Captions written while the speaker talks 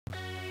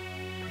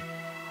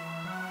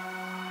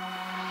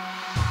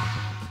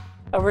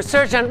A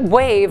resurgent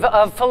wave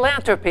of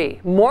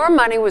philanthropy. More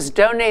money was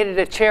donated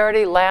to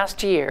charity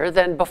last year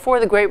than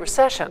before the Great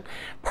Recession,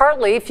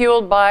 partly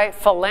fueled by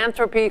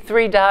Philanthropy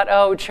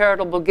 3.0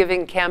 charitable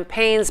giving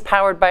campaigns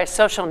powered by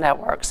social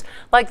networks,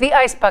 like the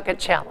Ice Bucket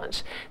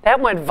Challenge. That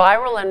went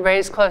viral and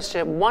raised close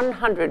to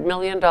 $100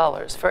 million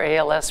for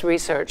ALS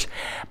research.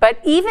 But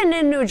even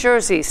in New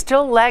Jersey,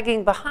 still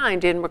lagging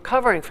behind in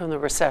recovering from the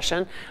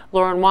recession,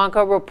 Lauren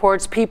Wonka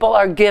reports people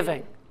are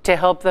giving to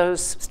help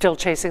those still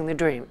chasing the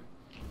dream.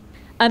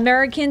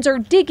 Americans are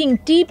digging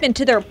deep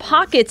into their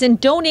pockets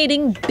and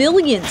donating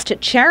billions to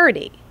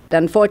charity.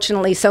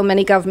 Unfortunately, so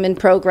many government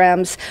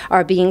programs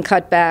are being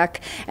cut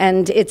back,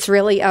 and it's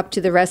really up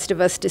to the rest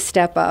of us to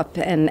step up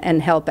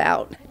and help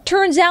out.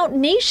 Turns out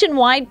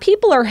nationwide,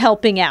 people are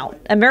helping out.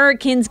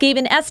 Americans gave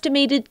an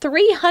estimated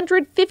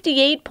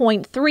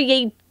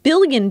 $358.38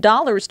 billion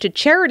to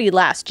charity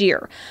last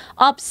year,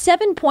 up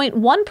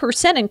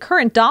 7.1% in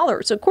current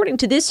dollars, according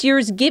to this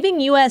year's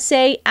Giving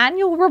USA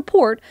annual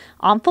report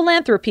on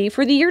philanthropy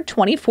for the year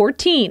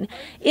 2014.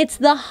 It's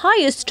the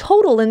highest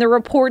total in the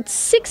report's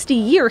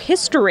 60-year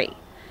history.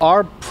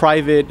 Our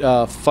private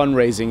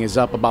fundraising is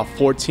up about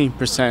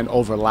 14%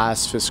 over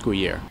last fiscal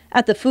year.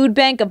 At the Food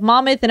Bank of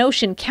Monmouth and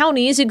Ocean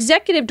Counties,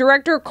 Executive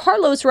Director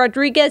Carlos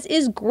Rodriguez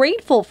is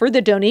grateful for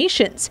the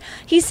donations.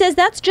 He says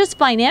that's just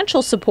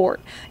financial support.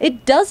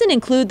 It doesn't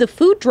include the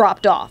food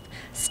dropped off.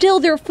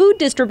 Still, their food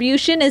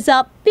distribution is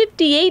up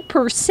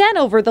 58%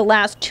 over the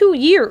last 2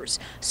 years,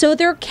 so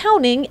they're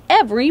counting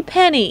every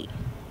penny.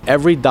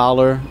 Every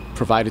dollar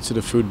provided to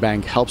the food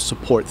bank helps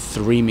support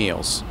 3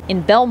 meals.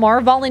 In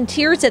Belmar,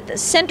 volunteers at the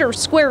Center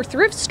Square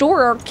thrift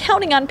store are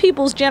counting on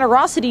people's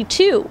generosity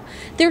too.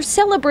 They're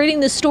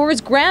celebrating the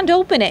store's grand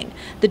opening.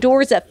 The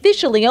doors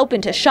officially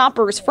open to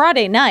shoppers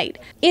Friday night.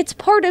 It's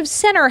part of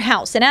Center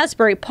House in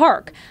Asbury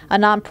Park, a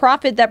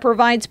nonprofit that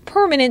provides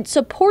permanent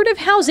supportive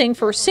housing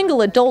for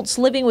single adults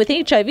living with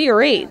HIV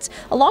or AIDS,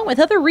 along with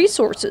other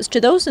resources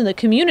to those in the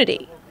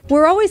community.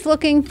 We're always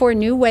looking for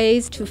new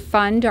ways to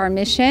fund our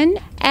mission.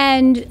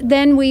 And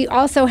then we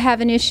also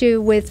have an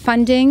issue with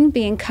funding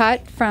being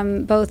cut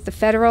from both the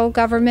federal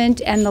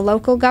government and the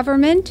local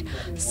government.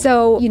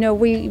 So,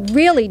 we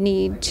really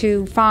need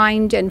to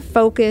find and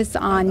focus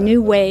on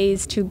new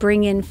ways to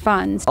bring in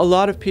funds. A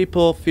lot of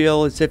people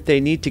feel as if they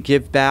need to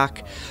give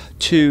back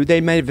they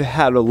may have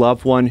had a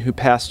loved one who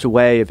passed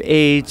away of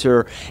AIDS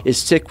or is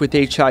sick with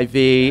HIV,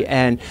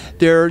 and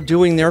they're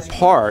doing their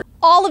part.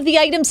 All of the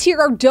items here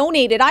are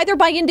donated either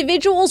by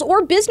individuals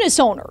or business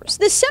owners.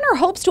 The center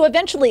hopes to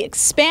eventually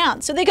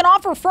expand so they can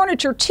offer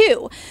furniture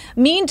too.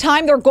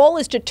 Meantime, their goal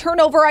is to turn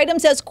over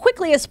items as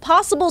quickly as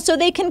possible so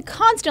they can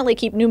constantly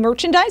keep new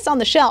merchandise on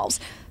the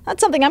shelves.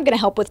 That's something I'm going to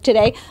help with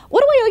today.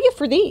 What do I owe you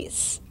for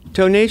these?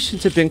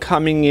 Donations have been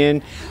coming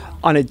in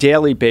on a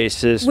daily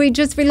basis. We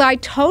just rely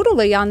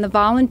totally on the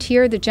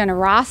volunteer, the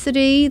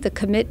generosity, the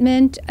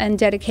commitment and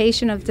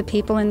dedication of the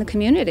people in the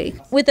community.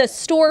 With a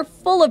store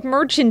full of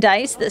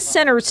merchandise, the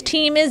center's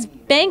team is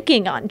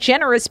banking on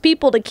generous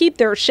people to keep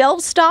their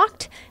shelves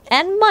stocked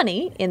and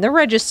money in the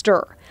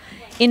register.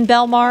 In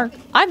Belmar,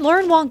 I'm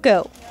Lauren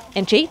Wonko,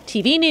 and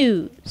JTV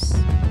News.